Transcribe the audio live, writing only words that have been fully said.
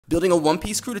Building a One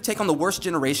Piece crew to take on the worst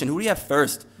generation. Who do we have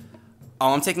first?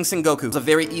 Oh, I'm taking Sengoku. It's a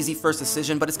very easy first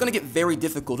decision, but it's gonna get very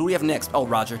difficult. Who do we have next? Oh,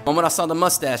 Roger. The moment I saw the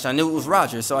mustache, I knew it was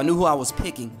Roger, so I knew who I was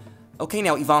picking. Okay,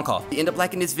 now Ivankov. If you end up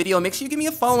liking this video, make sure you give me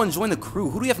a follow and join the crew.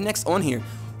 Who do we have next on here?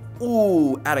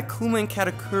 Ooh, out of Kuma and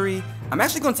Katakuri, I'm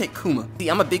actually gonna take Kuma. See,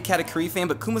 I'm a big Katakuri fan,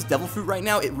 but Kuma's Devil Fruit right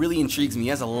now, it really intrigues me. He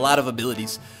has a lot of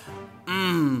abilities.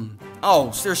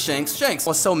 Oh, there's Shanks. Shanks. I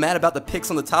was so mad about the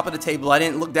picks on the top of the table, I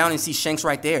didn't look down and see Shanks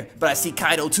right there. But I see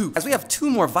Kaido too. As we have 2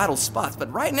 more vital spots,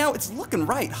 but right now it's looking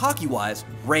right, hockey-wise.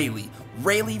 Rayleigh.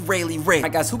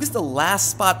 Alright guys, who gets the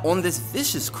last spot on this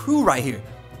vicious crew right here?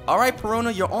 Alright,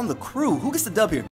 Perona, you're on the crew. Who gets the dub here?